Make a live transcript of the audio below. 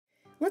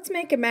Let's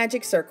make a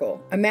magic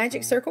circle. A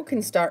magic circle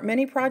can start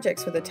many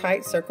projects with a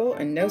tight circle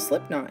and no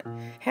slip knot.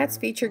 Hats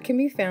featured can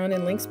be found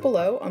in links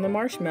below on the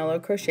Marshmallow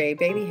Crochet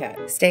Baby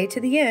Hat. Stay to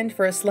the end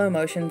for a slow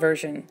motion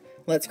version.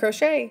 Let's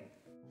crochet!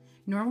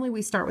 Normally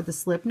we start with a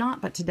slip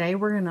knot, but today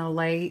we're going to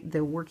lay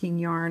the working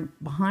yarn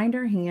behind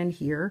our hand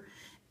here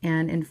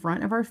and in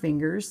front of our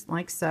fingers,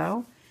 like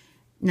so.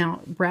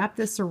 Now wrap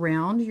this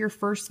around your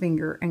first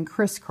finger and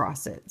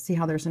crisscross it. See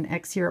how there's an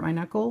X here at my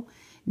knuckle?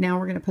 Now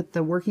we're going to put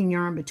the working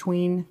yarn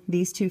between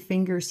these two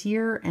fingers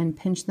here and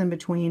pinch them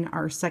between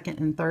our second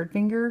and third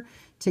finger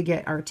to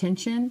get our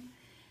tension.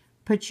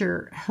 Put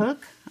your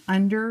hook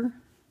under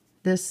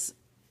this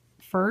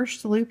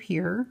first loop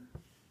here,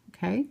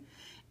 okay?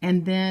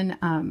 And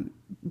then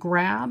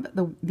grab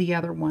the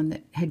other one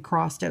that had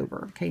crossed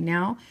over. Okay,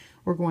 now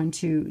we're going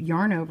to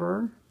yarn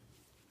over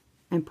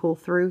and pull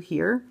through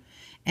here.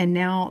 And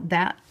now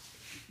that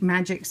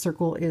magic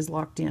circle is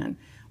locked in.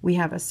 We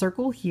have a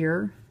circle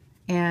here,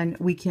 and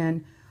we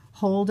can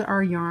hold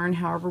our yarn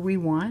however we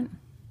want.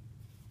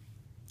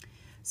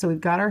 So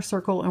we've got our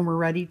circle and we're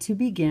ready to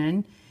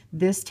begin.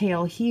 This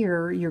tail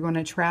here, you're going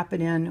to trap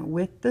it in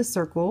with the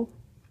circle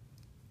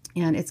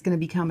and it's going to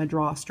become a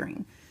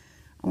drawstring.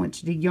 I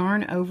want you to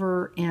yarn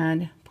over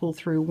and pull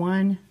through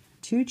 1,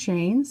 2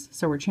 chains.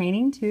 So we're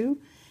chaining 2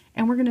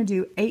 and we're going to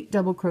do 8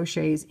 double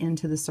crochets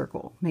into the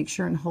circle. Make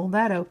sure and hold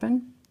that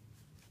open.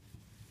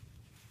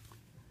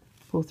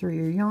 Pull through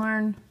your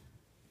yarn.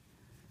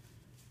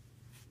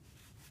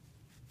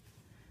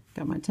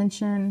 Got my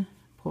tension,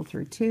 pull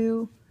through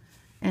 2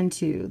 and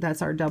 2.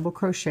 That's our double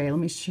crochet. Let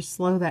me just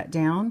slow that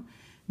down.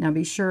 Now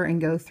be sure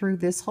and go through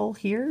this hole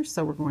here.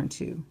 So we're going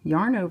to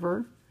yarn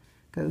over,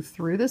 go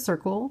through the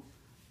circle,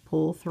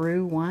 pull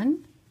through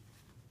 1,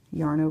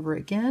 yarn over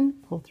again,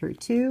 pull through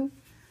 2,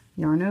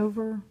 yarn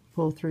over,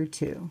 pull through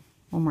 2.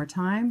 One more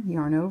time,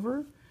 yarn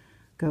over,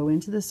 go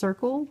into the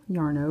circle,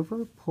 yarn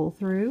over, pull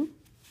through,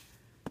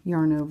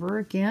 yarn over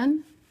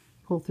again,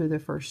 pull through the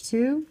first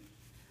 2,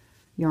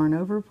 yarn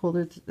over, pull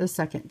the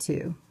second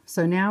 2.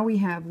 So now we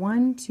have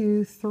 1,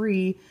 2,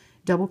 3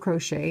 double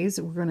crochets.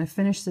 We're going to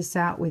finish this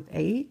out with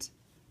 8.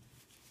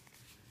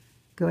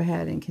 Go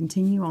ahead and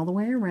continue all the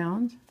way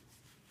around.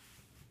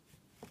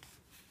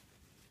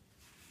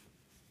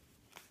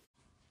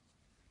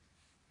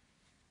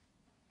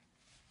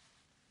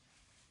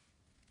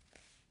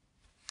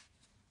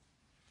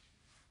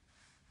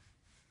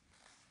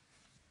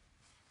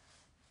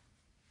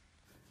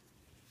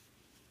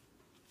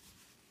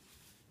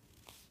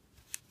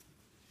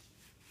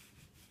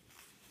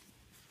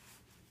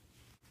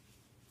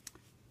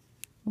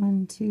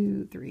 One,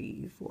 2,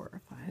 3,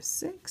 4, 5,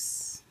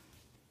 6.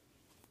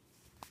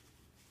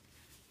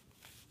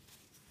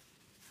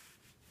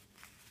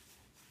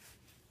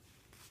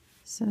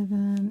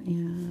 7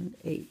 and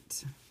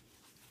 8.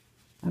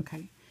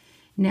 Okay,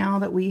 now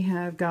that we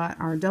have got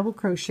our double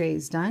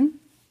crochets done,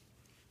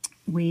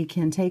 we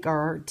can take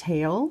our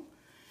tail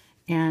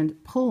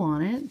and pull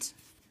on it,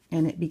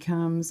 and it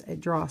becomes a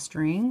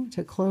drawstring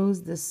to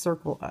close this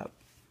circle up.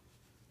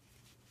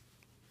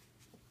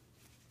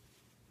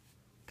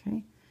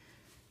 Okay.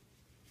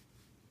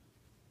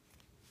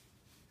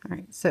 All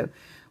right, so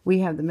we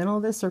have the middle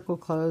of the circle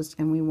closed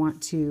and we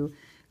want to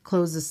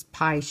close this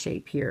pie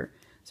shape here.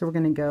 So we're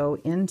going to go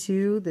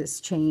into this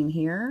chain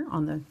here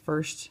on the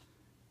first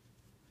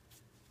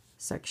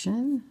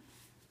section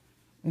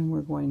and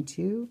we're going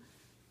to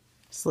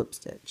slip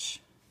stitch.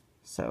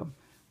 So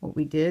what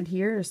we did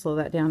here, to slow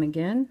that down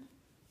again,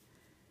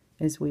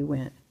 is we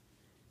went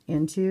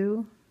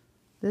into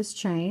this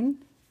chain,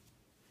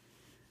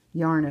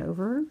 yarn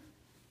over,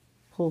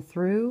 pull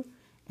through,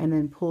 and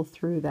then pull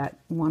through that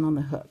one on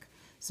the hook.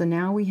 So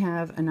now we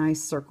have a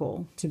nice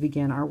circle to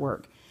begin our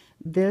work.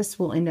 This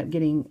will end up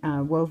getting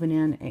woven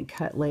in and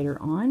cut later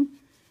on.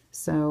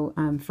 So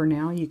for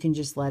now, you can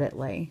just let it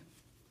lay.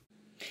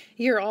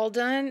 You're all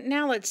done.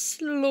 Now let's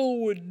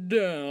slow it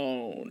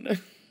down.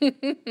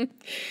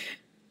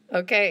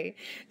 Okay,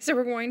 so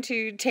we're going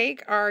to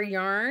take our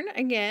yarn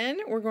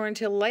again. We're going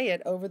to lay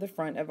it over the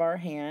front of our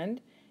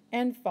hand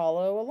and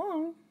follow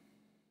along.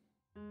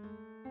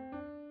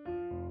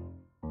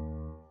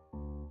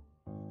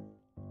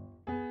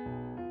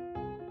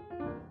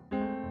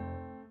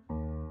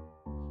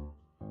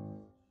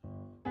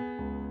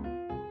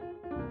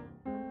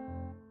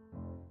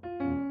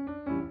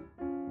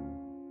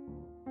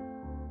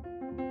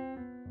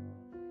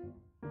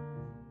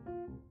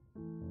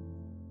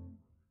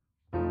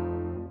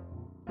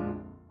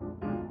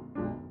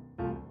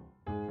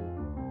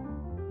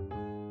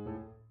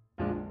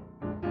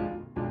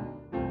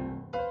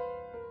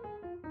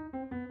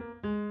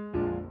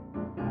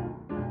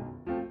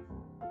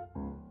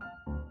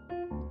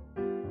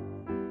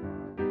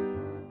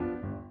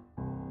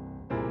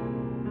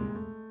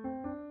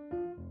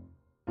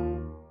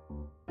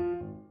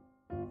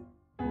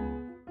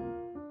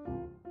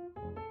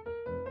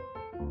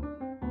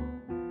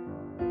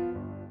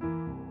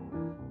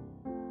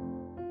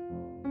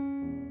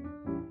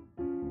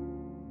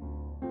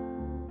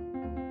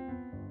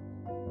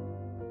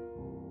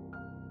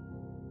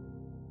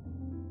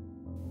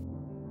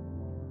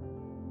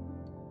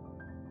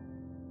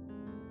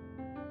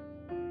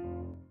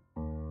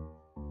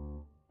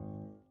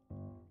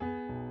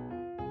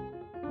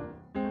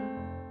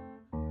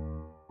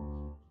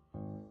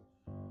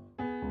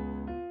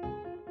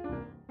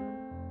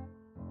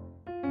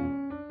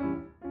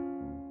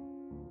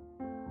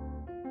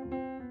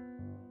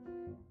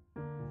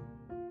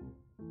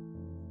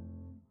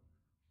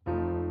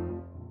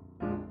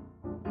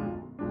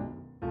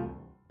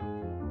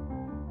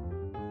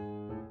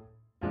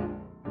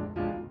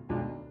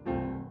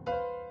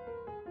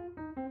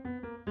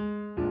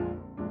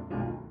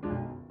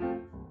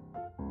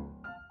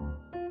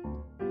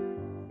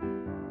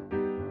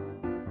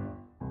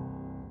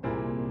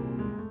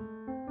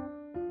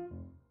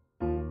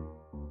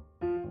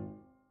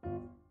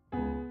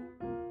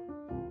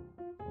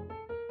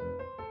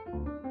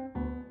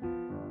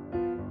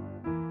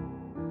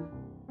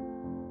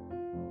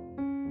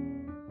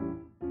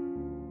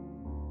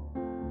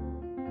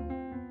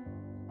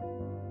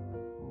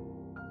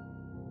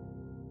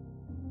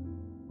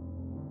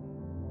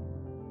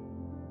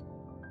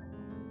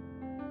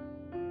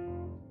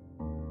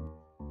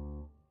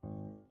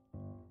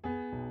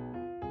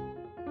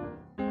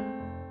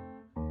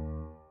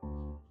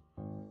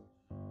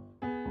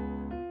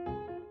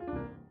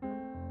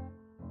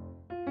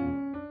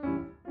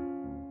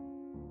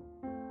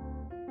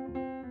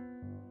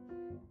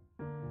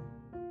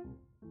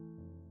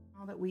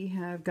 we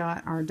have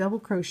got our double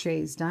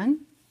crochets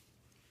done,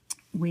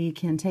 we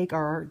can take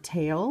our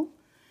tail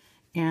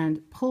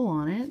and pull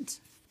on it,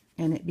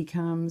 and it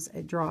becomes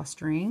a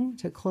drawstring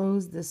to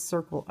close this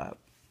circle up.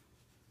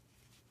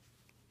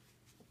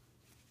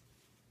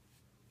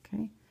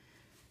 Okay.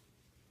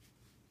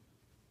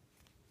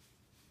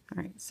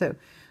 All right, so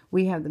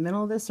we have the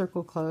middle of the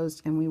circle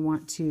closed, and we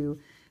want to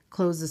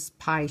close this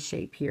pie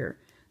shape here.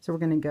 So we're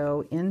going to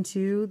go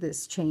into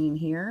this chain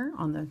here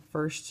on the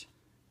first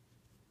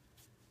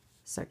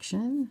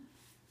section,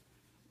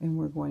 and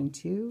we're going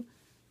to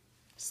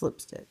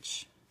slip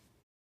stitch.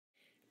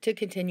 To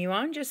continue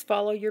on, just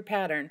follow your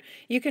pattern.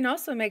 You can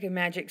also make a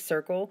magic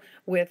circle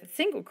with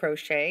single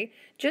crochet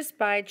just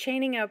by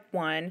chaining up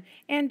 1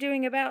 and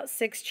doing about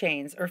 6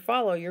 chains, or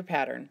follow your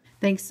pattern.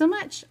 Thanks so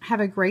much. Have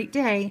a great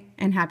day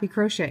and happy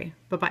crochet.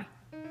 Bye-bye.